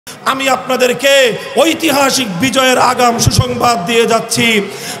আমি আপনাদেরকে ঐতিহাসিক বিজয়ের আগাম সুসংবাদ দিয়ে যাচ্ছি।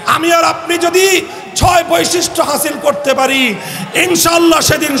 আমি আর আপনি যদি 6 বৈশিষ্ট্য হাসিল করতে পারি, ইনশাআল্লাহ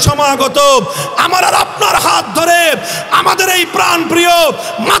সেদিন সমাগত আমার আর আপনার হাত ধরে আমাদের এই প্রাণপ্রিয়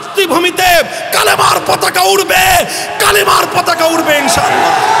মাতৃভূমিতে কালেমার পতাকা উড়বে, কালেমার পতাকা উড়বে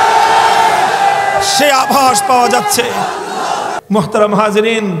ইনশাআল্লাহ। সে আভাস পাওয়া যাচ্ছে। মুহতারাম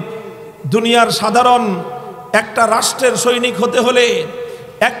হাজিরিন, দুনিয়ার সাধারণ একটা রাষ্ট্রের সৈনিক হতে হলে,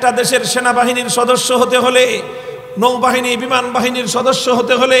 একটা দেশের সেনাবাহিনীর সদস্য হতে হলে, নৌবাহিনী বিমান বাহিনীর সদস্য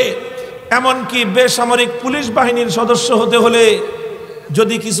হতে হলে, এমনকি বেসামরিক পুলিশ বাহিনীর সদস্য হতে হলে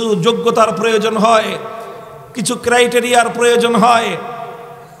যদি কিছু যোগ্যতার প্রয়োজন হয়, কিছু ক্রাইটেরিয়ার প্রয়োজন হয়,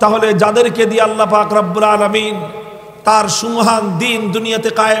 তাহলে যাদেরকে দিয়ে আল্লাহ পাক রব্বুল আলামিন তার সুমহান দিন দুনিয়াতে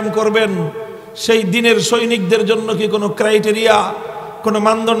কায়েম করবেন, সেই দিনের সৈনিকদের জন্য কি কোনো ক্রাইটেরিয়া, কোনো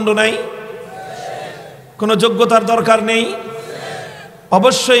মানদণ্ড নাই? কোনো যোগ্যতার দরকার নেই?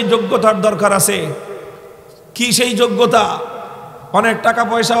 অবশ্যই যোগ্যতার দরকার আছে। কি সেই যোগ্যতা? অনেক টাকা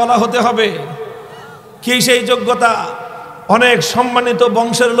পয়সাওয়ালা হতে হবে। কি সেই যোগ্যতা? অনেক সম্মানিত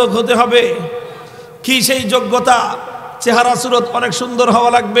বংশের লোক হতে হবে। কি সেই যোগ্যতা? চেহারা সুরত অনেক সুন্দর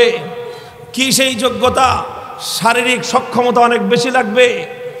হওয়া লাগবে। কি সেই যোগ্যতা? শারীরিক সক্ষমতা অনেক বেশি লাগবে?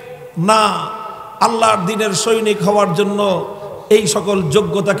 না, আল্লাহর দ্বীনের সৈনিক হওয়ার জন্য এই সকল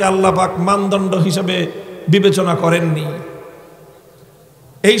যোগ্যতাকে আল্লাহ পাক মানদণ্ড হিসেবে বিবেচনা করেননি।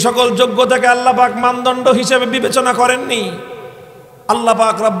 এই সকল যোগ্যতাকে আল্লাহ পাক মানদণ্ড হিসেবে বিবেচনা করেননি। আল্লাহ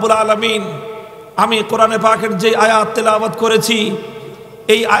পাক রব্বুল আলামিন, আমি কোরআনে পাকের যে আয়াত তেলাওয়াত করেছি,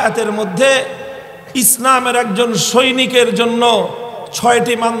 এই আয়াতের মধ্যে ইসলামের একজন সৈনিকের জন্য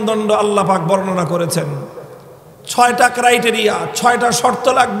 6টি মানদণ্ড আল্লাহ পাক বর্ণনা করেছেন। 6টা ক্রাইটেরিয়া, 6টা শর্ত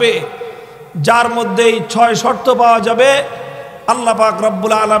লাগবে। যার মধ্যে এই 6 শর্ত পাওয়া যাবে, আল্লাহ পাক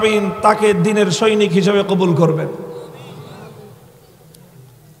রব্বুল আলামিন তাকে দ্বীনের সৈনিক হিসেবে কবুল করবেন।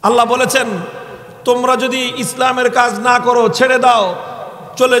 আল্লাহ বলেছেন, তোমরা যদি ইসলামের কাজ না করো, ছেড়ে দাও,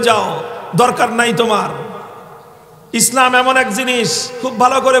 চলে যাও, দরকার নাই তোমার। ইসলাম এমন এক জিনিস, খুব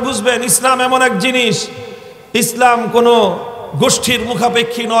ভালো করে বুঝবেন, ইসলাম এমন এক জিনিস, ইসলাম কোনো গোষ্ঠীর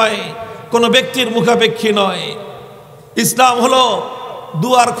মুখাপেক্ষী নয়, কোনো ব্যক্তির মুখাপেক্ষী নয়। ইসলাম হলো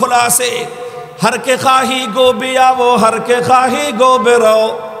দুয়ার খোলা আছে। हर के खाही गो बियावो, हर के खाही गो बेरो,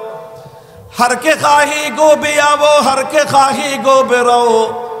 हर के खाही गो बियावो, हर के खाही गो बेरो,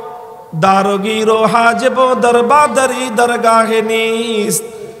 दारोगीरो हाजिबो दरबादरी दरगाहे नीस,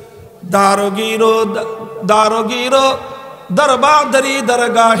 दारोगीरो दारोगीरो दरबादरी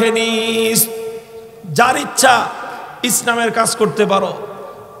दरगाहे नीस। যার ইচ্ছা ইসলামের কাজ করতে পারো,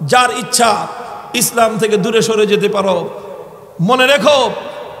 যার ইচ্ছা ইসলাম থেকে দূরে সরে যেতে পারো। মনে রেখো,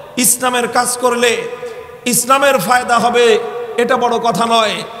 ইসলামের কাজ করলে ইসলামের ফায়দা হবে, এটা বড় কথা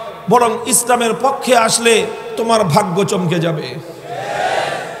নয়, বরং ইসলামের পক্ষে আসলে তোমার ভাগ্য চমকে যাবে।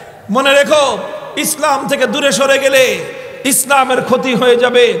 মনে রেখো, ইসলাম থেকে দূরে সরে গেলে ইসলামের ক্ষতি হয়ে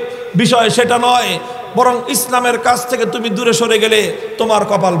যাবে, বিষয় সেটা নয়, বরং ইসলামের কাছ থেকে তুমি দূরে সরে গেলে তোমার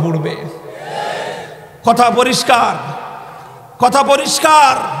কপাল পুড়বে। কথা পরিষ্কার, কথা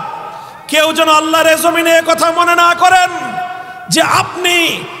পরিষ্কার। কেউ যেন আল্লাহর জমিনে কথা মনে না করেন যে আপনি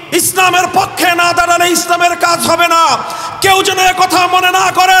ইসলামের পক্ষে না দাঁড়ালে ইসলামের কাজ হবে না। কেউ যেন কথা মনে না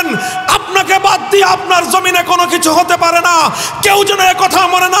করেন আপনাকে বাদ দিয়ে আপনার জমিনে কোনো কিছু হতে পারে না। কেউ যেন কথা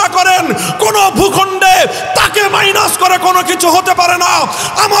মনে না করেন কোন ভূখণ্ডে তাকে মাইনাস করে কোনো কিছু হতে পারে না।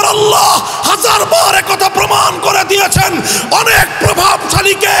 আমার আল্লাহ 1000 বার কথা প্রমাণ করে দিয়েছেন। অনেক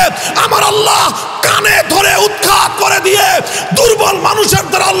প্রভাবশালীকে আমার আল্লাহ কানে ধরে উৎখাত করে দিয়ে দুর্বল মানুষের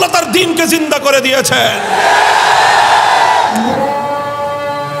দ্বারা আল্লাহ তার দ্বীনকে জিন্দা করে দিয়েছেন।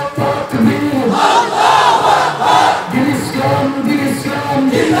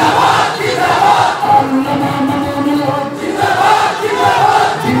 Allama Mamunul Haque जिंदाबाद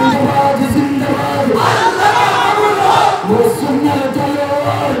जिंदाबाद जिंदाबाद जिंदाबाद Allama Mamunul Haque वो सुन्ना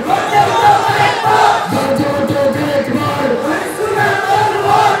तलवार जो देखबार सुन्ना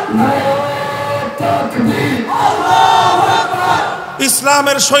तलवार नया तकबीर अल्लाहु আকবার।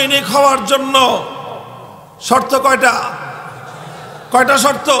 ইসলামের সৈনিক হওয়ার জন্য শর্ত কয়টা? কয়টা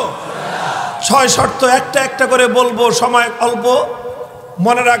শর্ত? 6 শর্ত। একটা একটা করে বলবো, সময় অল্প,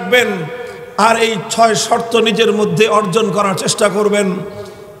 মনে রাখবেন। আর এই 6 শর্ত নিজের মধ্যে অর্জন করার চেষ্টা করবেন।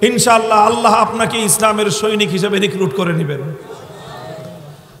 ইনশাআল্লাহ আল্লাহ আপনাকে ইসলামের সৈনিক হিসেবে রিক্রুট করে নেবেন।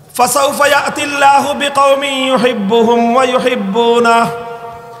 ফাসাউফা ইয়াতিল্লাহু বিকওমি ইউহিব্বুহুম ওয়া ইউহিব্বুনাহ।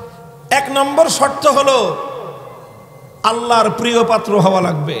 1 নম্বর শর্ত হলো আল্লাহর প্রিয় পাত্র হওয়া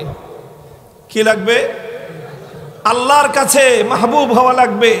লাগবে। কি লাগবে? আল্লাহর কাছে মাহবুব হওয়া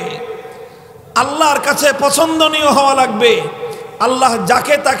লাগবে, আল্লাহর কাছে পছন্দনীয় হওয়া লাগবে। আল্লাহ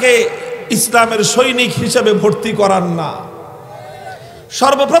যাকে তাকে ইসলামের সৈনিক হিসেবে ভর্তি করান না।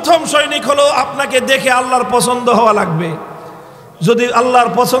 সর্বপ্রথম সৈনিক হলো আপনাকে দেখে আল্লাহর পছন্দ হওয়া লাগবে। যদি আল্লাহর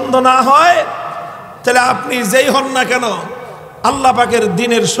পছন্দ না হয় তাহলে আপনি যেই হন না কেন আল্লাহ পাকের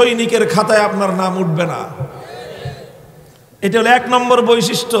দ্বীনের সৈনিকের খাতায় আপনার নাম উঠবে না। এটা হলো 1 নম্বর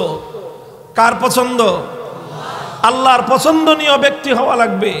বৈশিষ্ট্য। কার পছন্দ? আল্লাহর পছন্দনীয় ব্যক্তি হওয়া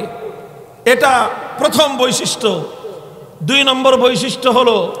লাগবে, এটা প্রথম বৈশিষ্ট্য। 2 নম্বর বৈশিষ্ট্য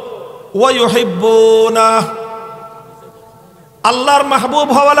হলো ওয়ায়ুহিব্বুনা, আল্লাহর মাহবুব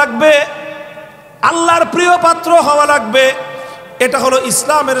হওয়া লাগবে, আল্লাহর প্রিয় পাত্র হওয়া লাগবে। এটা হলো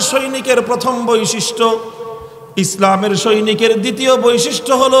ইসলামের সৈনিকের প্রথম বৈশিষ্ট্য। ইসলামের সৈনিকের দ্বিতীয়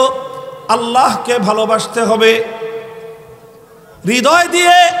বৈশিষ্ট্য হলো আল্লাহকে ভালোবাসতে হবে, হৃদয়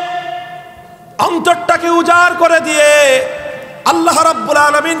দিয়ে অন্তরটাকে উজাড় করে দিয়ে আল্লাহ রাব্বুল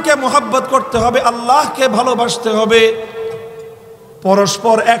আলামিনকে মুহাব্বত করতে হবে, আল্লাহকে ভালোবাসতে হবে।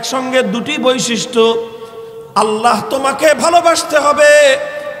 পরস্পর একসঙ্গে দুটি বৈশিষ্ট্য, আল্লাহ তোমাকে ভালোবাসতে হবে,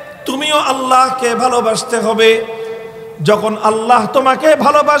 তুমিও আল্লাহকে ভালোবাসতে হবে। যখন আল্লাহ তোমাকে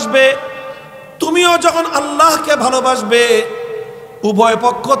ভালোবাসবে, তুমিও যখন আল্লাহকে ভালোবাসবে, উভয়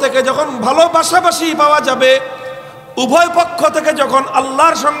পক্ষ থেকে যখন ভালোবাসাবাসি পাওয়া যাবে, উভয় পক্ষ থেকে যখন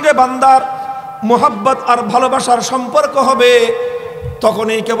আল্লাহর সঙ্গে বান্দার মুহাব্বত আর ভালোবাসার সম্পর্ক হবে,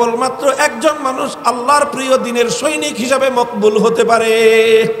 তখনই কেবলমাত্র একজন মানুষ আল্লাহর প্রিয় দ্বীনের সৈনিক হিসাবে মকবুল হতে পারে।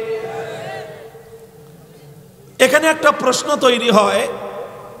 এখানে একটা প্রশ্ন তৈরি হয়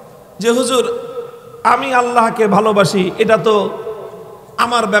যে হুজুর, আমি আল্লাহকে ভালোবাসি, এটা তো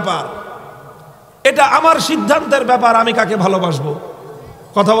আমার ব্যাপার, এটা আমার সিদ্ধান্তের ব্যাপার, আমি কাকে ভালোবাসবো?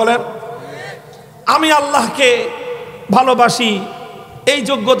 কথা বলেন। আমি আল্লাহকে ভালোবাসি, এই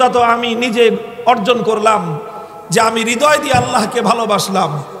যোগ্যতা তো আমি নিজে অর্জন করলাম যে আমি হৃদয় দিয়ে আল্লাহকে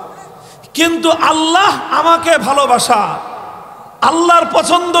ভালোবাসলাম, কিন্তু আল্লাহ আমাকে ভালোবাসা, আল্লাহর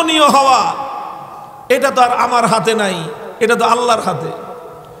পছন্দনীয় হওয়া, এটা তো আর আমার হাতে নাই, এটা তো আল্লাহর হাতে।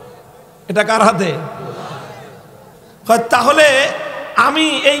 এটা কার হাতে? তাহলে আমি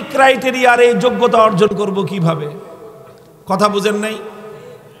এই ক্রাইটেরিয়ার এই যোগ্যতা অর্জন করব কিভাবে? কথা বুঝেন নাই?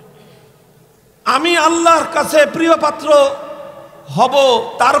 আমি আল্লাহর কাছে প্রিয় পাত্র হব,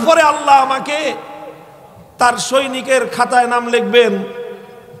 তারপরে আল্লাহ আমাকে তার সৈনিকের খাতায় নাম লিখবেন।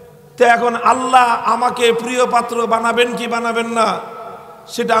 তো এখন আল্লাহ আমাকে প্রিয় পাত্র বানাবেন কি বানাবেন না,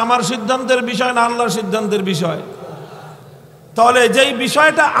 সেটা আমার সিদ্ধান্তের বিষয় না আল্লাহর সিদ্ধান্তের বিষয়? তাহলে যেই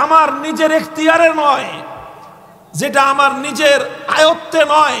বিষয়টা আমার নিজের এখতিয়ারে নয়, যেটা আমার নিজের আয়ত্তে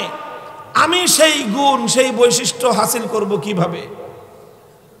নয়, আমি সেই গুণ সেই বৈশিষ্ট্য হাসিল করব কিভাবে?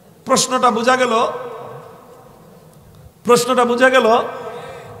 প্রশ্নটা বোঝা গেল? প্রশ্নটা বোঝা গেল?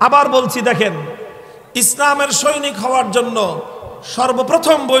 আবার বলছি, দেখেন, ইসলামের সৈনিক হওয়ার জন্য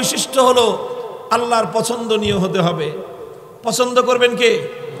সর্বপ্রথম বৈশিষ্ট্য হলো আল্লাহর পছন্দনীয় হতে হবে। পছন্দ করবেন কে?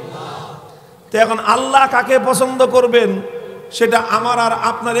 তো এখন আল্লাহ কাকে পছন্দ করবেন সেটা আমার আর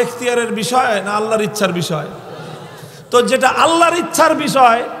আপনার এখতিয়ারের বিষয় না আল্লাহর ইচ্ছার বিষয়? তো যেটা আল্লাহর ইচ্ছার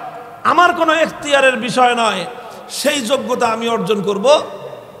বিষয়, আমার কোনো এখতিয়ারের বিষয় নয়, সেই যোগ্যতা আমি অর্জন করব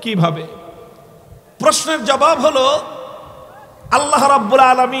কিভাবে? প্রশ্নের জবাব হলো আল্লাহ রাব্বুল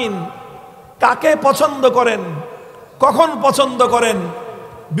আলামিন কাকে পছন্দ করেন, কখন পছন্দ করেন,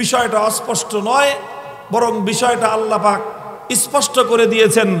 বিষয়টা অস্পষ্ট নয়, বরং বিষয়টা আল্লাহ পাক স্পষ্ট করে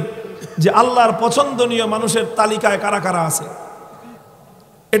দিয়েছেন যে আল্লাহর পছন্দনীয় মানুষের তালিকায় কারা কারা আছে।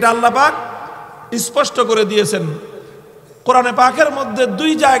 এটা আল্লাহ পাক স্পষ্ট করে দিয়েছেন। কোরআনে পাকের মধ্যে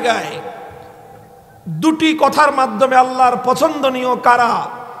 2 জায়গায় 2টি কথার মাধ্যমে আল্লাহর পছন্দনীয় কারা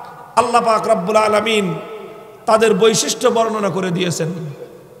আল্লাহ পাক রব্বুল আলামিন তাদের বৈশিষ্ট্য বর্ণনা করে দিয়েছেন।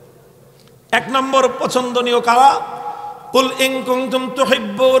 1 নম্বর পছন্দনীয় কারা, কুল ইন কুনতুম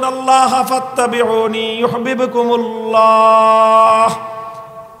তুহিব্বুনাল্লাহা ফাত্তাবিউনি ইউহিব্বুকুমুল্লাহ।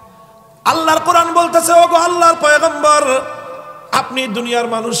 আল্লাহর কোরআন বলতেছে, ওগো আল্লাহর পয়গম্বর, আপনি দুনিয়ার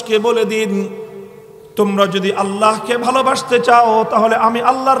মানুষকে বলে দিন, তোমরা যদি আল্লাহকে ভালোবাসতে চাও তাহলে আমি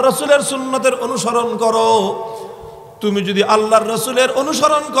আল্লাহর রাসূলের সুন্নতের অনুসরণ করো। তুমি যদি আল্লাহর রাসূলের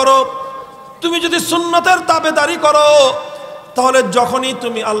অনুসরণ করো, তুমি যদি সুন্নতের তাবেদারি করো, তাহলে যখনই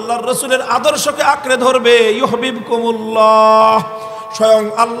তুমি আল্লাহর রাসূলের আদর্শকে আঁকড়ে ধরবে, ইউহিব্বুকুমুল্লাহ, স্বয়ং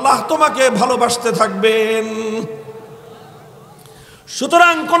আল্লাহ তোমাকে ভালোবাসতে থাকবেন।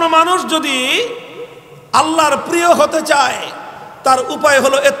 সুতরাং কোন মানুষ যদি আল্লাহর প্রিয় হতে চায়, তার উপায়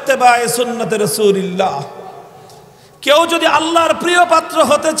হলো ইত্তেবায়ে সুন্নতে রাসূলিল্লাহ। কেউ যদি আল্লাহর প্রিয় পাত্র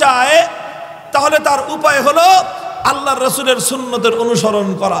হতে চায়, তাহলে তার উপায় হলো আল্লাহর রাসূলের সুন্নতের অনুসরণ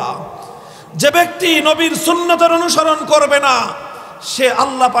করা। যে ব্যক্তি নবীর সুন্নতের অনুসরণ করবে না, সে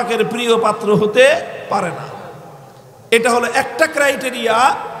আল্লাহ পাকের প্রিয় পাত্র হতে পারে না। এটা হলো একটা ক্রাইটেরিয়া,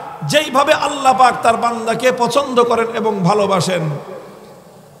 যেইভাবে আল্লাহ পাক তার বান্দাকে পছন্দ করেন এবং ভালোবাসেন।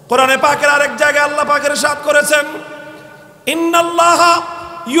 কোরআনে পাকের আরেক জায়গায় আল্লাহ পাক ইরশাদ করেছেন, ইন্নাল্লাহা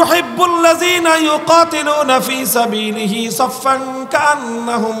ইউহিব্বুল্লাযীনা ইউকাতিলুনা ফী সাবিলিহি সাফফান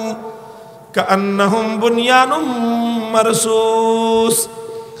কাআন্নাহুম বুনয়ানুম মারসুস।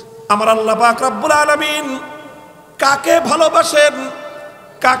 আমার আল্লাহ পাক রব্বুল আলামিন কাকে ভালোবাসেন,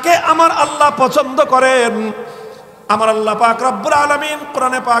 কাকে আমার আল্লাহ পছন্দ করেন, আমার আল্লাহ পাক রব্বুল আলামিন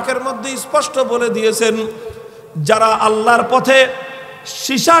কোরআনে পাকের মধ্যে স্পষ্ট বলে দিয়েছেন, যারা আল্লাহর পথে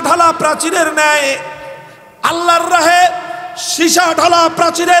সীসা ঢালা প্রাচীরের ন্যায়, আল্লাহর রাহে সীসা ঢালা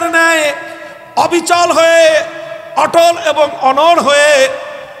প্রাচীরের ন্যায় অবিচল হয়ে, অটল এবং অনড় হয়ে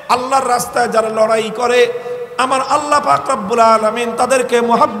আল্লাহর রাস্তায় যারা লড়াই করে, আমার আল্লাহ পাক রব্বুল আলামিন তাদেরকে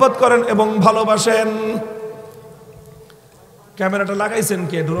মহব্বত করেন এবং ভালোবাসেন। ক্যামেরাটা লাগাইছেন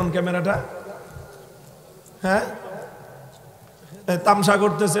কে? ড্রোন ক্যামেরাটা? হ্যাঁ, তামসা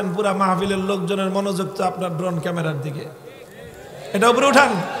করতেছেন পুরা মাহফিলের লোকজনের মনোযোগ তো আপনার ড্রোন ক্যামেরার দিকে। এটা উপরে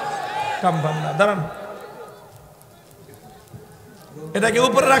উঠান, কাম পান না, দাঁড়ান, এটাকে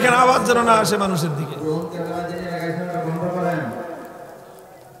উপরে রাখেন, আওয়াজ যেন না আসে মানুষের দিকে।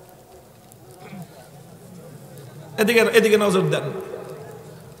 এদিকে এদিকে নজর দেন।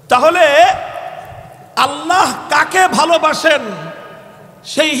 তাহলে আল্লাহ কাকে ভালোবাসেন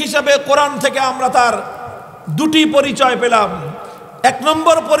সেই হিসাবে কোরআন থেকে আমরা তার দুটি পরিচয় পেলাম। এক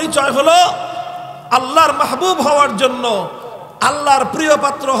নম্বর পরিচয় হলো আল্লাহর মাহবুব হওয়ার জন্য, আল্লাহর প্রিয়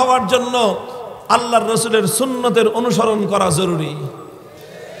পাত্র হওয়ার জন্য আল্লাহর রসুলের সুন্নতের অনুসরণ করা জরুরি।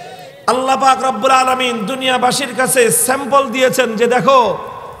 আল্লাহ পাক রব্বুল আলামিন দুনিয়াবাসীর কাছে স্যাম্পল দিয়েছেন যে দেখো,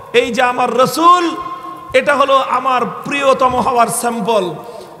 এই যে আমার রসুল, এটা হলো আমার প্রিয়তম হওয়ার স্যাম্পল।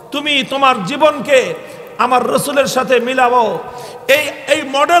 তুমি তোমার জীবনকে আমার রসুলের সাথে মিলাবো, এই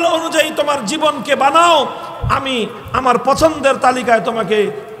মডেল অনুযায়ী তোমার জীবনকে বানাও, আমি আমার পছন্দের তালিকায় তোমাকে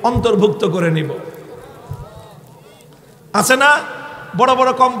অন্তর্ভুক্ত করে নিব। আছে না, বড়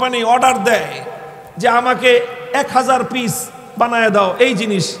বড় কোম্পানি অর্ডার দেয় যে আমাকে 1000 পিস বানায় দাও, এই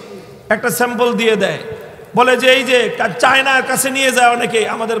জিনিস একটা স্যাম্পল দিয়ে দেয়, বলে যে এই যে চায়নার কাছে নিয়ে যায় অনেকে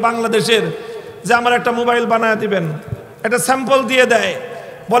আমাদের বাংলাদেশের, যে আমার একটা মোবাইল বানায় দিবেন, একটা স্যাম্পল দিয়ে দেয়,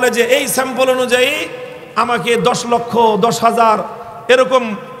 বলে যে এই স্যাম্পল অনুযায়ী আমাকে 10 লক্ষ 10,000 এরকম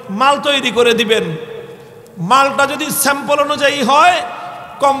মাল তৈরি করে দিবেন। মালটা যদি স্যাম্পল অনুযায়ী হয়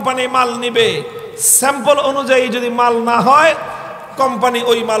কোম্পানি মাল নিবে, স্যাম্পল অনুযায়ী যদি মাল না হয় কোম্পানি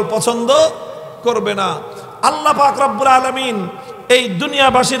ওই মাল পছন্দ করবে না। আল্লাহ পাক রব্বুল আলামিন এই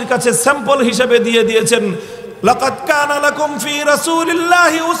দুনিয়াবাসীর কাছে স্যাম্পল হিসেবে দিয়ে দিয়েছেন, লাকাদ কানা লাকুম ফি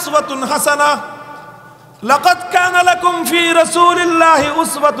রাসূলিল্লাহি উসওয়াতুন হাসানাহ, লাকাদ কানা লাকুম ফি রাসূলিল্লাহি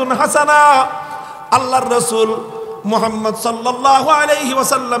উসওয়াতুন হাসানাহ। আল্লাহর রাসূল মুহাম্মদ সাল্লাল্লাহু আলাইহি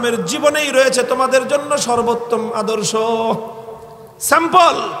ওয়াসাল্লামের জীবনেই রয়েছে তোমাদের জন্য সর্বোত্তম আদর্শ।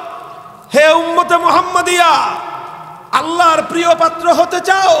 স্যাম্পল। হে উম্মতে মুহাম্মাদিয়া, আল্লাহর প্রিয় পাত্র হতে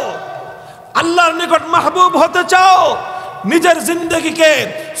চাও, আল্লাহর নিকট মাহবুব হতে চাও, নিজের জিন্দেগিকে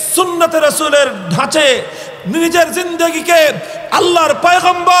সুন্নতে রাসূলের ধাঁচে, নিজের জিন্দেগিকে আল্লাহর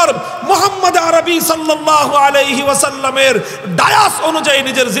পয়গম্বর মুহাম্মদ আরবি সাল্লাল্লাহু আলাইহি ওয়াসাল্লামের ডায়াস অনুযায়ী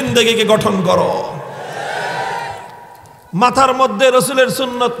নিজের জিন্দেগিকে গঠন করো। মাথার মধ্যে রাসূলের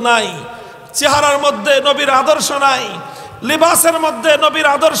সুন্নত নাই, চেহারার মধ্যে নবীর আদর্শ নাই, লিবাসের মধ্যে নবীর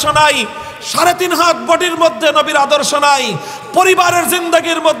আদর্শ নাই, 3.5 হাত বডির মধ্যে নবীর আদর্শ নাই, পরিবারের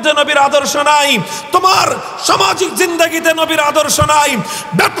জিন্দেগির মধ্যে নবীর আদর্শ নাই, তোমার সামাজিক জিন্দেগিতে নবীর আদর্শ নাই,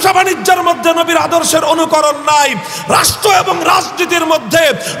 ব্যবসা বাণিজ্যের মধ্যে নবীর আদর্শের অনুকরণ নাই, রাষ্ট্র এবং রাজনীতির মধ্যে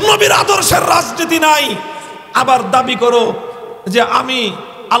নবীর আদর্শের রাজনীতি নাই, আবার দাবি করো যে আমি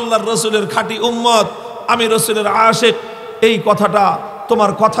আল্লাহর রসুলের খাঁটি উম্মত, আমি রসুলের আশিক, এই কথাটা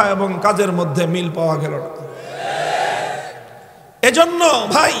তোমার কথা এবং কাজের মধ্যে মিল পাওয়া গেল না। এজন্য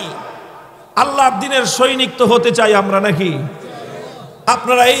ভাই, আল্লাহর দিনের সৈনিক তো হতে চাই আমরা নাকি?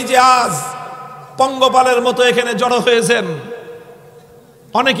 আপনারা এই যে আজ পঙ্গপালের মতো এখানে জড়ো হয়েছেন,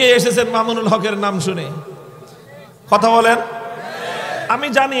 অনেকে এসেছেন মামুনুল হকের নাম শুনে, কথা বলেন। আমি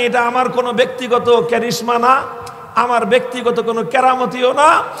জানি এটা আমার কোনো ব্যক্তিগত ক্যারিশমা না, আমার ব্যক্তিগত কোনো কেরামতিও না,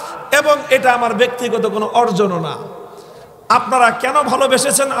 এবং এটা আমার ব্যক্তিগত কোনো অর্জনও না। আপনারা কেন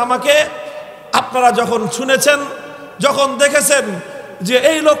ভালোবেসেছেন আমাকে? আপনারা যখন শুনেছেন, যখন দেখেছেন যে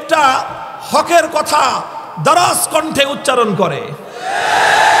এই লোকটা হকের কথা দারাজ কণ্ঠে উচ্চারণ করে,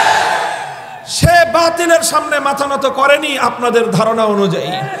 সে বাতিলের সামনে মাথা নত করেনি আপনাদের ধারণা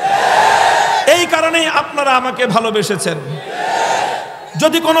অনুযায়ী, এই কারণেই আপনারা আমাকে ভালোবেসেছেন।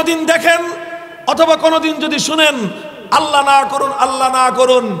 যদি কোনোদিন দেখেন অথবা কোনোদিন যদি শুনেন, আল্লাহ না করুন, আল্লাহ না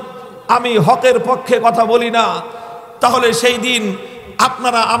করুন, আমি হকের পক্ষে কথা বলি না, তাহলে সেই দিন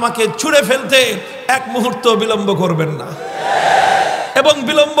আপনারা আমাকে ছুঁড়ে ফেলতে এক মুহূর্ত বিলম্ব করবেন না, এবং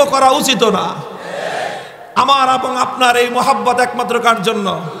বিলম্ব করা উচিত না। আমার এবং আপনার এই মহব্বত একমাত্র কার জন্য?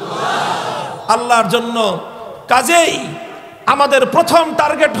 আল্লাহর জন্য। কাজেই আমাদের প্রথম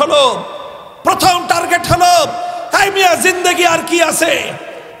টার্গেট হলো তাই মিয়া জিন্দেগি আর কি আছে।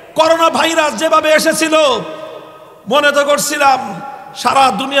 করোনা ভাইরাস যেভাবে এসেছিল মনে তো করছিলাম সারা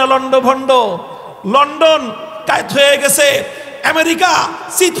দুনিয়া লন্ডভন্ড, লন্ডন কায়েত হয়ে গেছে, আমেরিকা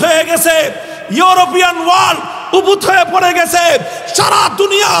চিত হয়ে গেছে, ইউরোপিয়ান ওয়ার্ল্ড উবুত হয়ে পড়ে গেছে, সারা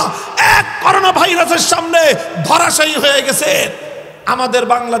দুনিয়া এক করোনা ভাইরাসের সামনে ধরাশায়ী হয়ে গেছে। আমাদের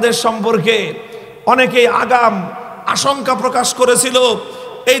বাংলাদেশ সম্পর্কে অনেকেই আগাম আশঙ্কা প্রকাশ করেছিল,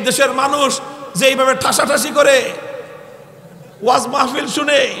 এই দেশের মানুষ যেইভাবে ঠাসাঠাসি করে ওয়াজ মাহফিল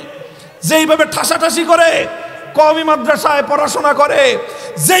শুনে, যেইভাবে ঠাসাঠাসি করে কওমি মাদ্রাসায় পড়াশোনা করে,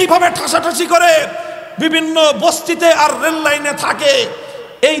 যেইভাবে ঠাসাঠাসি করে বিভিন্ন বস্তিতে আর রেল লাইনে থাকে,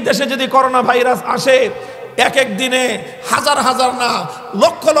 এই দেশে যদি করোনা ভাইরাস আসে এক এক দিনে হাজার হাজার না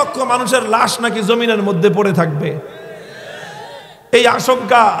লক্ষ লক্ষ মানুষের লাশ নাকি জমিনের মধ্যে পড়ে থাকবে। এই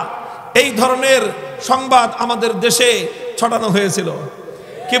আশঙ্কা, এই ধরনের সংবাদ আমাদের দেশে ছড়ানো হয়েছিল।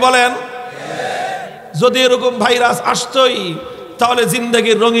 কি বলেন? যদি এরকম ভাইরাস আসতোই তাহলে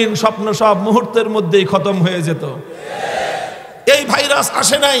জিন্দেগির রঙিন স্বপ্ন সব মুহূর্তের মধ্যেই খতম হয়ে যেত। এই ভাইরাস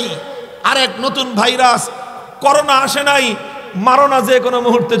আসে নাই, আরেক নতুন ভাইরাস করোনা আসে নাই, মারণা যে কোনো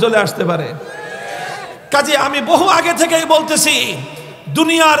মুহূর্তে চলে আসতে পারে। কাজে আমি বহু আগে থেকেই বলতেছি,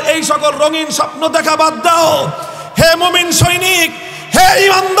 দুনিয়ার এই সকল রঙিন স্বপ্ন দেখা বাদ দাও। হে মুমিন সৈনিক, হে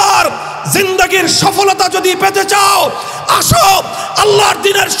ইমানদার, জিন্দেগির সফলতা যদি পেতে চাও, আসো আল্লাহর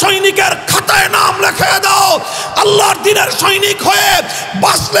দ্বীনের সৈনিকের খাতায় নাম লিখে দাও। আল্লাহর দ্বীনের সৈনিক হয়ে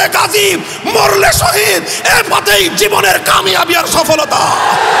বাঁচলে গাজী, মরলে শহীদ, এর পথেই জীবনের কামিয়াবি আর সফলতা।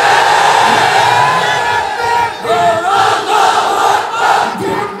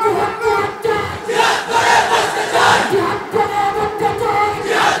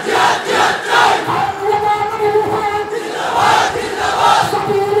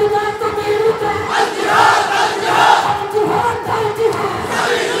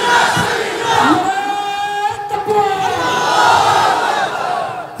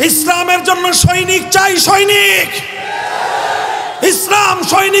 ইসলামের জন্য সৈনিক চাই, সৈনিক। ইসলাম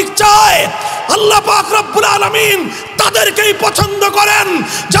সৈনিক চায়। আল্লাহ পাক রব্বুল আলামিন তাদেরকেই পছন্দ করেন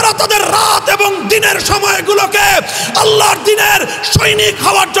যারা তাদের রাত এবং দিনের সময়গুলোকে আল্লাহর দ্বীনের সৈনিক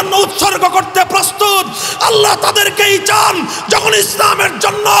হওয়ার জন্য উৎসর্গ করতে প্রস্তুত। আল্লাহ তাদেরকেই চান যখন ইসলামের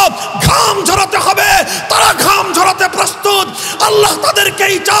জন্য ঘাম ঝরাতে হবে তারা ঘাম ঝরাতে প্রস্তুত। আল্লাহ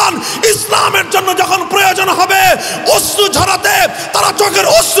তাদেরকেই চান ইসলামের জন্য যখন প্রয়োজন হবে অশ্রু ঝরাতে তারা চোখের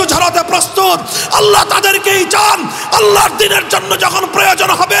অশ্রু ঝরাতে প্রস্তুত। আল্লাহ তাদেরকেই চান আল্লাহর দ্বীনের জন্য যখন প্রয়োজন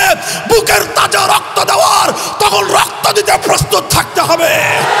হবে বুকের তাজা রক্ত দেওয়ার তখন রক্ত দিতে প্রস্তুত থাকতে হবে।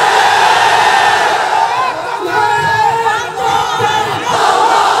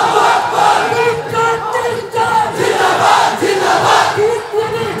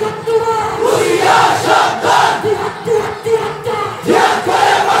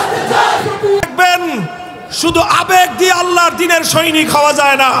 দেখবেন শুধু আবেগ দিয়ে আল্লাহর দ্বীনের সৈনিক হওয়া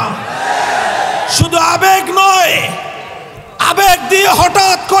যায় না। শুধু আবেগ নয়, আবেগ দিয়ে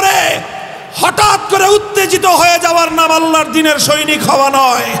হঠাৎ করে উত্তেজিত হয়ে যাওয়ার নাম আল্লাহর দ্বীনের সৈনিক হওয়া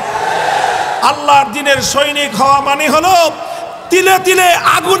নয়। আল্লাহর দ্বীনের সৈনিক হওয়া মানে হলো তিলে তিলে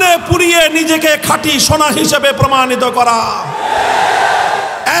আগুনে পুড়িয়ে নিজেকে খাঁটি সোনা হিসেবে প্রমাণিত করা।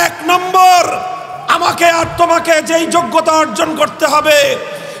 এক নম্বর, আমাকে আর তোমাকে যেই যোগ্যতা অর্জন করতে হবে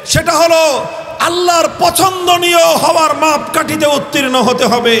সেটা হলো আল্লাহর পছন্দনীয় হওয়ার মাপকাঠিতে উত্তীর্ণ হতে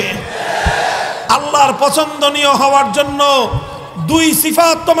হবে। আল্লাহর পছন্দনীয় হওয়ার জন্য দুই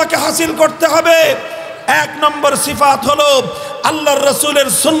সিফাত তোমাকে হাসিল করতে হবে। এক নম্বর সিফাত হলো আল্লাহর রাসূলের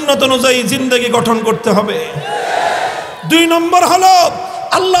সুন্নাত অনুযায়ী জিন্দেগি গঠন করতে হবে। দুই নম্বর হলো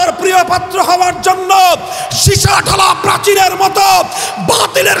আল্লাহর প্রিয় পাত্র হওয়ার জন্য সীসা ঢালা প্রাচীরের মতো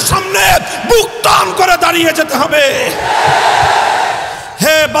বাতিলের সামনে বুক টান করে দাঁড়িয়ে যেতে হবে।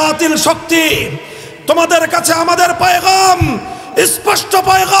 হে বাতিল শক্তি, তোমাদের কাছে আমাদের পয়গাম, স্পষ্ট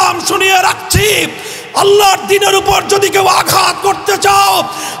পয়গাম শুনিয়ে রাখছি। আল্লাহর দ্বীনের উপর যদি কেউ আঘাত করতে চাও,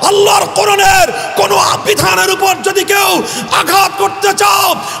 আল্লাহর কোরআনের কোন বিধানের উপর যদি কেউ আঘাত করতে চাও,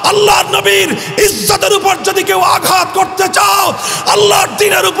 আল্লাহর নবীর ইজ্জতের উপর যদি কেউ আঘাত করতে চাও, আল্লাহর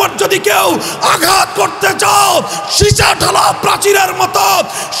দ্বীনের উপর যদি কেউ আঘাত করতে চাও, সীসা ঢালা প্রাচীরের মতো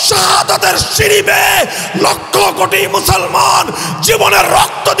শাহাদাতের সিঁড়ি বেয়ে লক্ষ কোটি মুসলমান জীবনের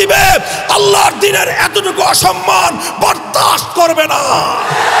রক্ত দিবে, আল্লাহর দ্বীনের এতটুকু অসম্মান বরদাস্ত করবে না।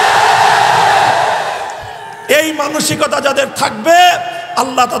 এই মানসিকতা যাদের থাকবে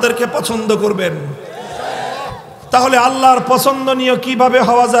আল্লাহ তাদেরকে পছন্দ করবেন। তাহলে আল্লাহর পছন্দনীয় কিভাবে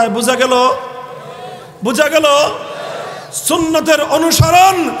হওয়া যায় বুঝা গেল সুন্নতের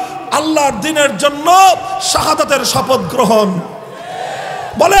অনুসরণ, আল্লাহর দ্বীনের জন্য শাহাদাতের শপথ গ্রহণ।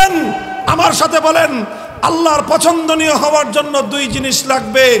 বলেন আমার সাথে, বলেন আল্লাহর পছন্দনীয় হওয়ার জন্য দুই জিনিস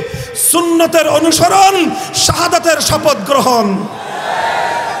লাগবে, সুন্নতের অনুসরণ, শাহাদাতের শপথ গ্রহণ।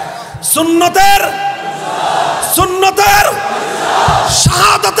 সুন্নতের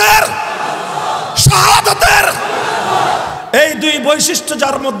শাহাদাতের এই দুই বৈশিষ্ট্য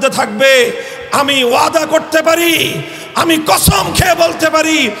যার মধ্যে থাকবে, আমি ওয়াদা করতে পারি, আমি কসম খেয়ে বলতে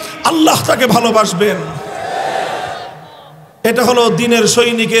পারি, আল্লাহ তাকে ভালোবাসবেন। এটা হলো দ্বীনের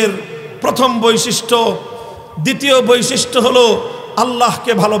সৈনিকের প্রথম বৈশিষ্ট্য। দ্বিতীয় বৈশিষ্ট্য হলো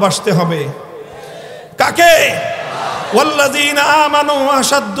আল্লাহকে ভালোবাসতে হবে। কাকে? ওয়াল্লাযীনা আমানু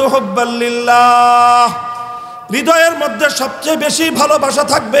আশাদ্দু হুব্বাল লিল্লাহ। হৃদয়ের মধ্যে সবচেয়ে বেশি ভালোবাসা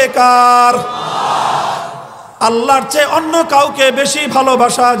থাকবে কার? আল্লাহর চেয়ে অন্য কাউকে বেশি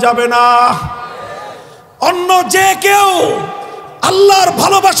ভালোবাসা যাবে না। অন্য যে কেউ আল্লাহর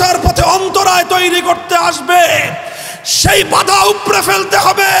ভালোবাসার পথে অন্তরায় তৈরি করতে আসবে, সেই বাধা উপড়ে ফেলতে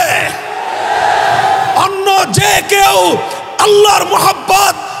হবে। অন্য যে কেউ আল্লাহর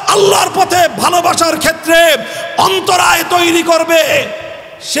মুহাব্বত, আল্লাহর পথে ভালোবাসার ক্ষেত্রে অন্তরায় তৈরি করবে,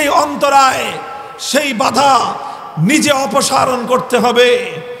 সেই অন্তরায়, সেই বাধা নিজে অপসারণ করতে হবে।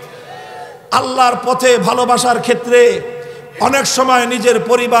 আল্লাহর পথে ভালোবাসার ক্ষেত্রে অনেক সময় নিজের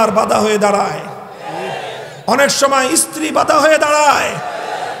পরিবার বাধা হয়ে দাঁড়ায়, অনেক সময় স্ত্রী বাধা হয়ে দাঁড়ায়,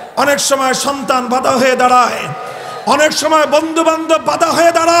 অনেক সময় সন্তান বাধা হয়ে দাঁড়ায়, অনেক সময় বন্ধু বান্ধব বাধা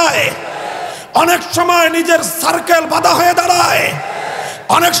হয়ে দাঁড়ায়, অনেক সময় নিজের সার্কেল বাধা হয়ে দাঁড়ায়,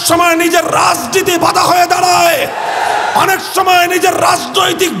 অনেক সময় নিজের রাজনীতি বাধা হয়ে দাঁড়ায়, অনেক সময় নিজের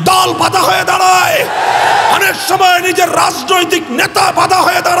রাজনৈতিক দল বাধা হয়ে দাঁড়ায়, অনেক সময় নিজের রাজনৈতিক নেতা বাধা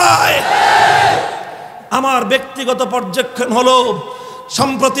হয়ে দাঁড়ায়। আমার ব্যক্তিগত পর্যবেক্ষণ হলো,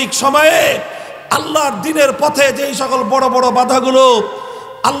 সাম্প্রতিক সময়ে আল্লাহর দ্বীনের পথে যেই সকল বড় বড় বাধাগুলো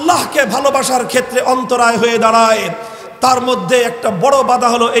আল্লাহকে ভালোবাসার ক্ষেত্রে অন্তরায় হয়ে দাঁড়ায়, তার মধ্যে একটা বড় বাধা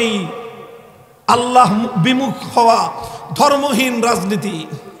হলো এই আল্লাহ বিমুখ হওয়া, ধর্মহীন রাজনীতি।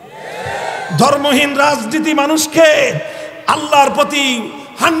 ধর্মহীন রাজনীতি মানুষকে আল্লাহর প্রতি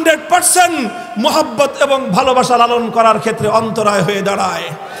 100% মোহাব্বত এবং ভালোবাসা লালন করার ক্ষেত্রে অন্তরায় হয়ে দাঁড়ায়।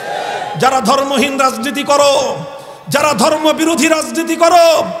 যারা ধর্মহীন রাজনীতি করো, যারা ধর্ম বিরোধী রাজনীতি করো,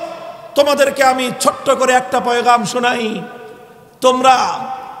 তোমাদেরকে আমি ছোট্ট করে একটা পয়গাম শোনাই। তোমরা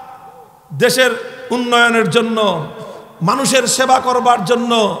দেশের উন্নয়নের জন্য, মানুষের সেবা করবার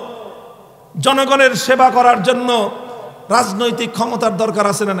জন্য, জনগণের সেবা করার জন্য রাজনৈতিক ক্ষমতার দরকার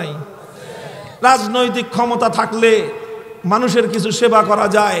আছে না নাই? রাজনৈতিক ক্ষমতা থাকলে মানুষের কিছু সেবা করা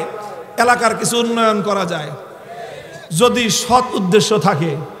যায়, এলাকার কিছু উন্নয়ন করা যায়, যদি সৎ উদ্দেশ্য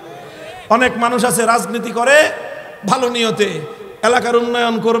থাকে। অনেক মানুষ আছে রাজনীতি করে ভালো নিয়তে, এলাকার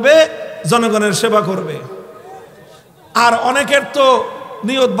উন্নয়ন করবে, জনগণের সেবা করবে। আর অনেকের তো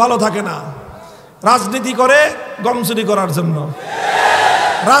নিয়ত ভালো থাকে না, রাজনীতি করে গম চুরি করার জন্য,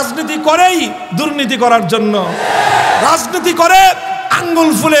 রাজনীতি করেই দুর্নীতি করার জন্য, রাজনীতি করে আঙ্গুল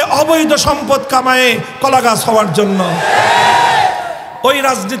ফুলে অবৈধ সম্পদ কামায়ে কলাগাছ হওয়ার জন্য। ওই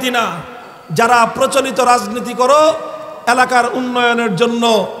রাজনীতি না। যারা প্রচলিত রাজনীতি করো এলাকার উন্নয়নের জন্য,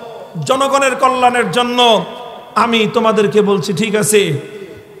 জনগণের কল্যাণের জন্য, আমি তোমাদেরকে বলছি, ঠিক আছে,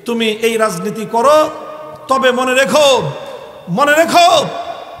 তুমি এই রাজনীতি করো, তবে মনে রেখো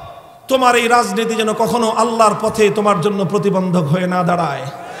তোমার এই রাজনীতি যেন কখনো আল্লাহর পথে তোমার জন্য প্রতিবন্ধক হয়ে না দাঁড়ায়।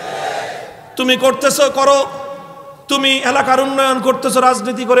 তুমি করতেছো করো, তুমি এলাকার উন্নয়ন করতেছো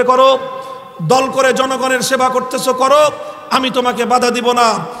রাজনীতি করে করো, দল করে জনগণের সেবা করতেছো করো, আমি তোমাকে বাধা দিব না।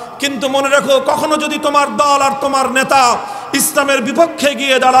 কিন্তু মনে রেখো, কখনো যদি তোমার দল আর তোমার নেতা ইসলামের বিপক্ষে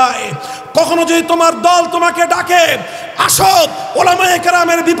গিয়ে দাঁড়ায়, কখনো যদি তোমার দল তোমাকে ডাকে আসো ওলামায়ে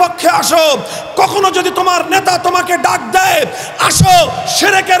কেরামের বিপক্ষে আসো, কখনো যদি তোমার নেতা তোমাকে ডাক দেয় আসো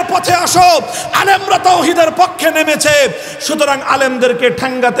শিরকের পথে আসো, আলেমরা তাওহীদের পক্ষে নেমেছে, সুতরাং আলেমদেরকে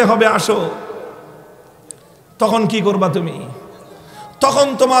ঠ্যাঙ্গাতে হবে, আসো, তখন কি করবা তুমি? তখন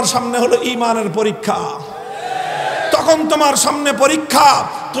তোমার সামনে হলো ঈমানের পরীক্ষা। তখন তোমার সামনে পরীক্ষা,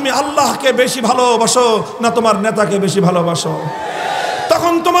 তুমি আল্লাহকে বেশি ভালোবাসো না তোমার নেতাকে বেশি ভালোবাসো।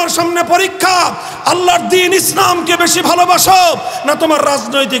 তখন তোমার সামনে পরীক্ষা, আল্লাহর দ্বীন ইসলামকে বেশি ভালোবাসো না তোমার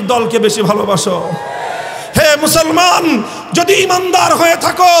রাজনৈতিক দলকে বেশি ভালোবাসো। হে মুসলমান, যদি ইমানদার হয়ে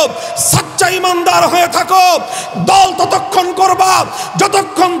থাকো, সচ্চা ইমানদার হয়ে থাকো, দল ততক্ষণ করবা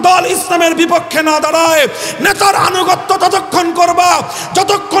যতক্ষণ দল ইসলামের বিপক্ষে না দাঁড়ায়, নেতার আনুগত্য ততক্ষণ করবা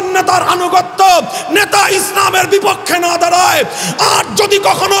যতক্ষণ নেতার আনুগত্য নেতা ইসলামের বিপক্ষে না দাঁড়ায়। আর যদি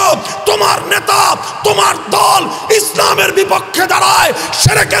কখনো তোমার নেতা, তোমার দল ইসলামের বিপক্ষে দাঁড়ায়,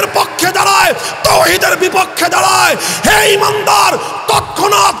 শিরকের পক্ষে দাঁড়ায়, তাওহীদের বিপক্ষে দাঁড়ায়, হে ইমানদার,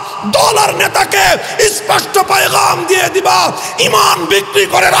 তৎক্ষণাৎ দল আর নেতাকে স্পষ্ট পয়গাম দিয়ে দিবা, ঈমান বিক্রি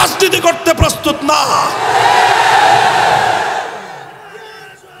করে রাজনীতি করতে প্রস্তুত না।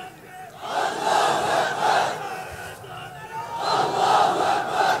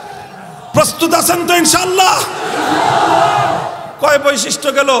 প্রস্তুত আছেন তো ইনশাআল্লাহ? কয় বৈশিষ্ট্য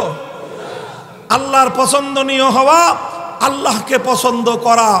গেল? আল্লাহর পছন্দনীয় হওয়া, আল্লাহকে পছন্দ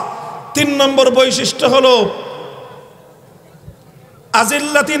করা। 3 নম্বর বৈশিষ্ট্য হলো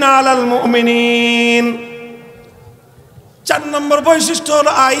আজিল্লাতিন আলাল মুমিনিন। 4 নম্বর বৈশিষ্ট্য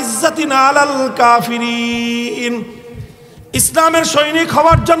হলো আইজ্জাতিন আলাল কাফিরিন। ইসলামের সৈনিক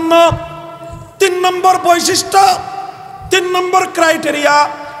হওয়ার জন্য 3 নম্বর বৈশিষ্ট্য, 3 নম্বর ক্রাইটেরিয়া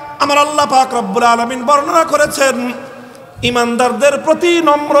আমার আল্লাহ পাক রব্বুল আলামিন বর্ণনা করেছেন। ইমানদারদের প্রতি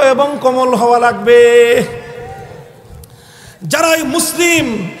নম্র এবং কোমল হওয়া লাগবে। যারা মুসলিম,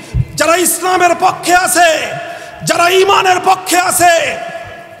 যারা ইসলামের পক্ষে আছে, যারা ঈমানের পক্ষে আছে,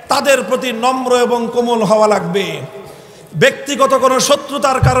 তাদের প্রতি নম্র এবং কোমল হওয়া লাগবে। ব্যক্তিগত কোনো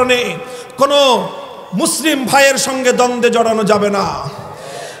শত্রুতার কারণে কোনো মুসলিম ভাইয়ের সঙ্গে দ্বন্দ্বে জড়ানো যাবে না।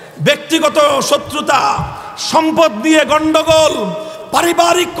 ব্যক্তিগত শত্রুতা, সম্পদ নিয়ে গন্ডগোল,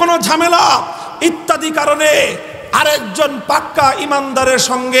 পারিবারিক কোনো ঝামেলা ইত্যাদি কারণে আরেকজন পাক্কা ইমানদারের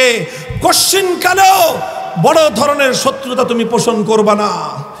সঙ্গে কশ্চিনকালেও বড় ধরনের শত্রুতা তুমি পোষণ করবা না,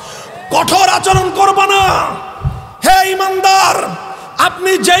 কঠোর আচরণ করবা না। হে ইমানদার,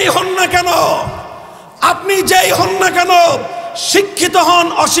 আপনি যেই হন না কেন, আপনি যেই হন না কেন, শিক্ষিত হন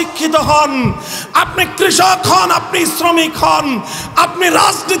অশিক্ষিত হন, আপনি কৃষক হন, আপনি শ্রমিক হন, আপনি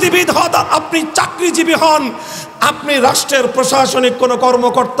রাজনীতিবিদ হন, আপনি চাকরিজীবী হন, আপনি রাষ্ট্রের প্রশাসনিক কোনো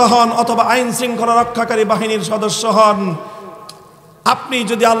কর্মকর্তা হন অথবা আইন শৃঙ্খলা রক্ষাকারী বাহিনীর সদস্য হন, আপনি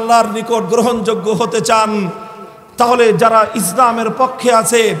যদি আল্লাহর নিকট গ্রহণযোগ্য হতে চান, তাহলে যারা ইসলামের পক্ষে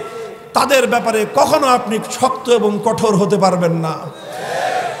আছে তাদের ব্যাপারে কখনো আপনি শক্ত এবং কঠোর হতে পারবেন না।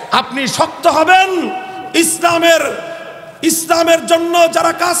 আপনি শক্ত হবেন ইসলামের জন্য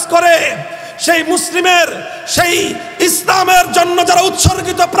যারা কাজ করে, সেই মুসলিমের, সেই ইসলামের জন্য যারা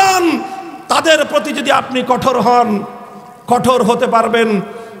উৎসর্গিত প্রাণ, তাদের প্রতি যদি আপনি কঠোর হন, কঠোর হতে পারবেন,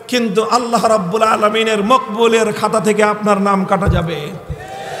 কিন্তু আল্লাহ রাব্বুল আলামিনের মকবুলের খাতা থেকে আপনার নাম কাটা যাবে।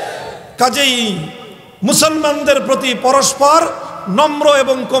 কাজেই মুসলমানদের প্রতি পরস্পর নম্র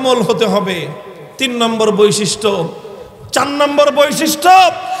এবং কোমল হতে হবে। 3 নম্বর বৈশিষ্ট্য। 4 নম্বর বৈশিষ্ট্য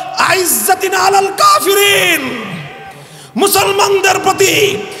আইজ্জাতিন আলাল কাফিরিন। মুসলমানদের প্রতি,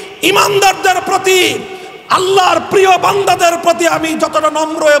 ইমানদারদের প্রতি, আল্লাহর প্রিয় বান্দাদের প্রতি আমি যতটা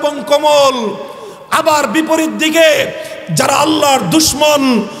নম্র এবং কোমল, আবার বিপরীত দিকে যারা আল্লাহর দুশমন,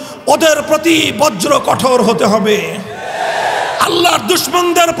 ওদের প্রতি বজ্র কঠোর হতে হবে। আল্লাহর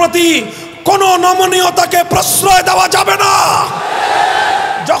দুশমনদের প্রতি কোনো নমনীয়তাকে প্রশ্রয় দেওয়া যাবে না।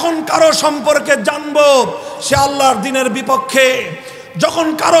 যখন কারো সম্পর্কে জানবো সে আল্লাহর দ্বীনের বিপক্ষে, যখন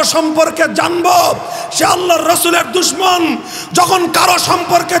কারো সম্পর্কে জানবো সে আল্লাহর রাসূলের দুশমন, যখন কারো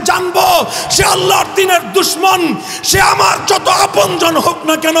সম্পর্কে জানবো সে আল্লাহর দ্বীনের দুশমন, সে আমার যত আপনজন হোক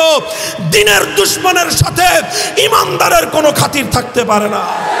না কেন, দ্বীনের দুশমনের সাথে ইমানদারের কোনো খাতির থাকতে পারে না।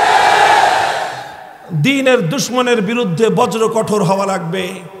 দ্বীনের দুশমনের বিরুদ্ধে বজ্র কঠোর হওয়া লাগবে।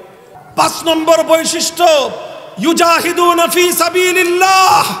 5 নম্বর বৈশিষ্ট্য ইউজাহিদুনা ফি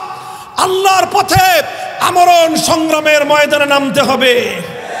সাবিলিল্লাহ। আল্লাহর পথে আমরণ সংগ্রামের ময়দানে নামতে হবে।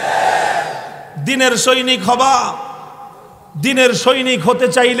 দ্বীনের সৈনিক হবা, দ্বীনের সৈনিক হতে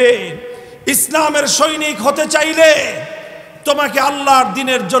চাইলে, ইসলামের সৈনিক হতে চাইলে তোমাকে আল্লাহর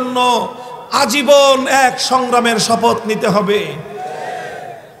দ্বীনের জন্য আজীবন এক সংগ্রামের শপথ নিতে হবে।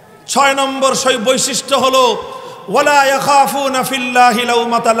 6 নম্বর বৈশিষ্ট্য হলো ওয়ালা ইয়াখাফুনা ফিল্লাহি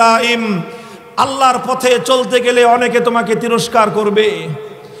লাউমাতা লাইম। আল্লাহর পথে চলতে গেলে অনেকে তোমাকে তিরস্কার করবে,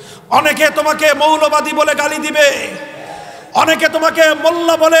 অনেকে তোমাকে মৌলবাদী বলে গালি দিবে, অনেকে তোমাকে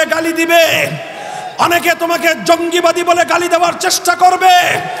মোল্লা বলে গালি দিবে, অনেকে তোমাকে জঙ্গিবাদী বলে গালি দেওয়ার চেষ্টা করবে,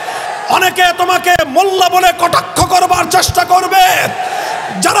 অনেকে তোমাকে মোল্লা বলে কটাক্ষ করবার চেষ্টা করবে।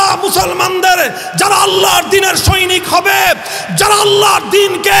 যারা মুসলমানদের, যারা আল্লাহর দ্বীনের সৈনিক হবে, যারা আল্লাহর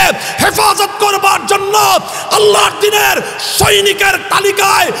দ্বীনকে হেফাজত করবার জন্য আল্লাহর দ্বীনের সৈনিকের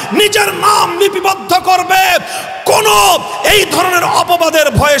তালিকায় নিজের নাম লিপিবদ্ধ করবে, কোনো এই ধরনের অপবাদের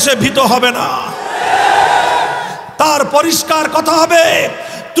ভয়ে সে ভীত হবে না। তার পরিষ্কার কথা হবে,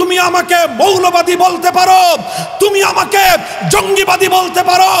 তুমি আমাকে মৌলবাদী বলতে পারো, তুমি আমাকে জঙ্গিবাদী বলতে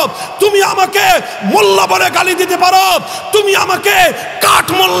পারো, তুমি আমাকে মোল্লা বলে গালি দিতে পারো, তুমি আমাকে কাঠ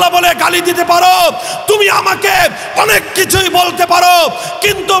মোল্লা বলে গালি দিতে পারো, তুমি আমাকে অনেক কিছুই বলতে পারো,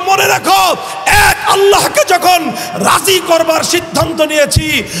 কিন্তু মনে রাখো, এক আল্লাহকে যখন রাজি করবার সিদ্ধান্ত নিয়েছি,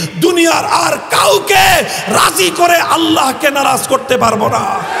 দুনিয়ার আর কাউকে রাজি করে আল্লাহকে নারাজ করতে পারবো না।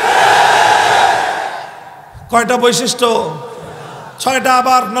 কয়টা বৈশিষ্ট্য? 6টা।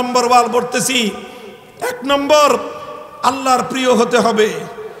 আবার নম্বর ওয়াল বলতেছি। 1 নম্বর, আল্লাহর প্রিয় হতে হবে।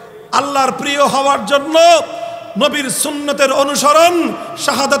 আল্লাহর প্রিয় হওয়ার জন্য নবীর সুন্নতের অনুসরণ,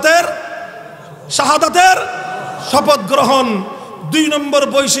 শাহাদাতের শপথ গ্রহণ। 2 নম্বর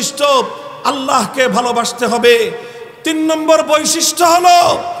বৈশিষ্ট্য আল্লাহকে ভালোবাসতে হবে। 3 নম্বর বৈশিষ্ট্য হলো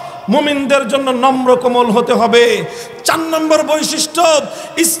মুমিনদের জন্য নম্র কোমল হতে হবে। 4 নম্বর বৈশিষ্ট্য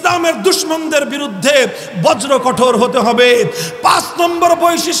ইসলামের দুশমনদের বিরুদ্ধে বজ্র কঠোর হতে হবে। 5 নম্বর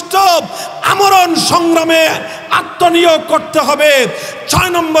বৈশিষ্ট্য আমরণ সংগ্রামে আত্মনিয়োগ করতে হবে। 6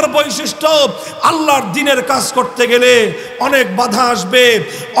 নম্বর বৈশিষ্ট্য আল্লাহর দ্বীনের কাজ করতে গেলে অনেক বাধা আসবে,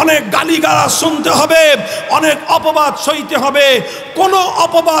 অনেক গালিগালাজ শুনতে হবে, অনেক অপবাদ সইতে হবে। কোনো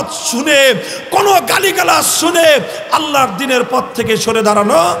অপবাদ শুনে, কোনো গালিগালাজ শুনে আল্লাহর দ্বীনের পথ থেকে সরে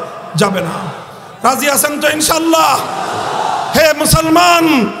দাঁড়ানো যাবে না। রাজি আছেন তো ইনশাআল্লাহ? হে মুসলমান,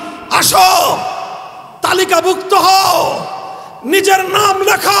 আসো তালিকাভুক্ত হও, নিজের নাম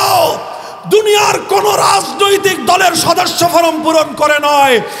লেখাও। দুনিয়ার কোন রাজনৈতিক দলের সদস্য ফরম পূরণ করে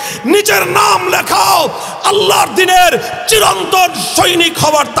নয়, নিজের নাম লেখাও আল্লাহর দ্বীনের চিরন্তন সৈনিক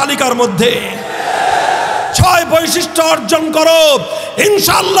হওয়ার তালিকার মধ্যে। 6 বৈশিষ্ট্য অর্জন করো,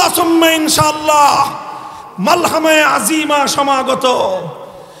 ইনশাআল্লাহ সুম্মা ইনশাআল্লাহ মালহামায়ে আজিমা সমাগত।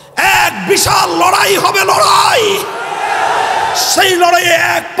 এক বিশাল লড়াই হবে, লড়াই। সেই লড়াইয়ে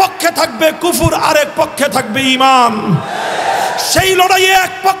এক পক্ষে থাকবে কুফর, আরেক পক্ষে থাকবে ঈমান। সেই লড়াইয়ে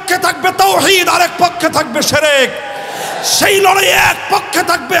এক পক্ষে থাকবে তাওহীদ, আরেক পক্ষে থাকবে শিরক। সেই লড়াইয়ে এক পক্ষে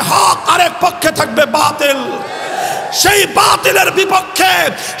থাকবে হক, আরেক পক্ষে থাকবে বাতিল। সেই বাতিলের বিপক্ষে,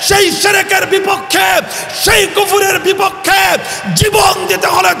 সেই শিরকের বিপক্ষে, সেই কুফরের বিপক্ষে জীবন দিতে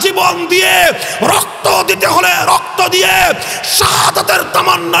হলে জীবন দিয়ে, রক্ত দিতে হলে রক্ত দিয়ে, শাহাদাতের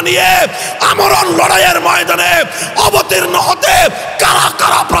তামান্না নিয়ে আমরণ লড়াইয়ের ময়দানে অবতীর্ণ হতে কারা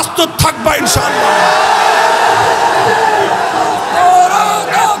কারা প্রস্তুত থাকবে ইনশাআল্লাহ?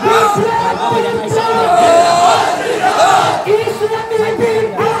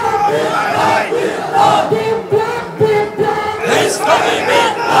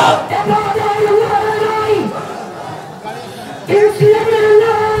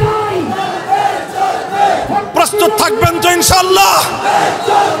 প্রস্তুত থাকবেন তো ইনশাআল্লাহ?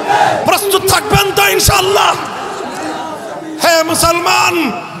 প্রস্তুত থাকবেন তো ইনশাআল্লাহ? হে মুসলমান,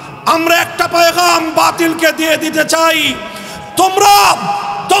 আমরা একটা পয়গাম বাতিলকে দিয়ে দিতে চাই।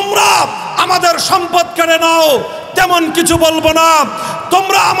 তোমরা আমাদের সম্পদ কেড়ে নাও, তেমন কিছু বলবো না।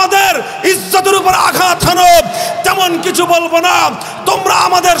 তোমরা আমাদের ইজ্জতের উপর আঘাত হানো, তেমন কিছু বলবো না। তোমরা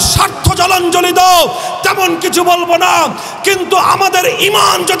আমাদের স্বার্থ জলাঞ্জলি দাও, তেমন কিছু বলবো না। কিন্তু আমাদের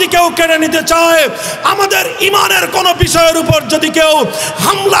ঈমান যদি কেউ কেড়ে নিতে চায়, আমাদের ঈমানের কোন বিষয়ের উপর যদি কেউ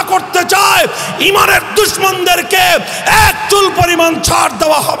হামলা করতে চায়, ঈমানের দুশমনদেরকে এক চুল পরিমাণ ছাড়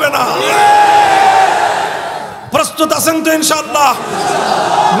দেওয়া হবে না। প্রস্তুত আছেন তো ইনশাআল্লাহ?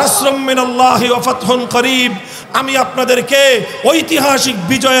 নাসরুম মিনাল্লাহি ওয়া ফাতহুন করিব। আমি আপনাদেরকে ঐতিহাসিক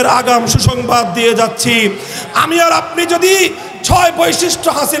বিজয়ের আগাম সুসংবাদ দিয়ে যাচ্ছি। আমি আর আপনি যদি 6 বৈশিষ্ট্য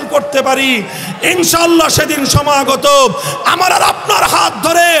হাসিল করতে পারি, ইনশাআল্লাহ সেদিন সমাগত। আমার আর আপনার হাত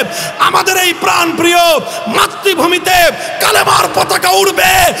ধরে আমাদের এই প্রাণপ্রিয় মাতৃভূমিতে কালেমার পতাকা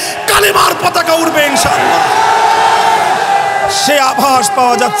উড়বে, কালেমার পতাকা উড়বে ইনশাআল্লাহ। সে আভাস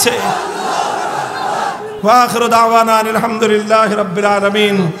পাওয়া যাচ্ছে। ওয়া আখিরু দাওয়ানা আলহামদুলিল্লাহি রাব্বিল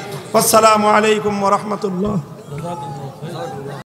আলামিন। ওয়াসসালামু আলাইকুম ওয়া রাহমাতুল্লাহ।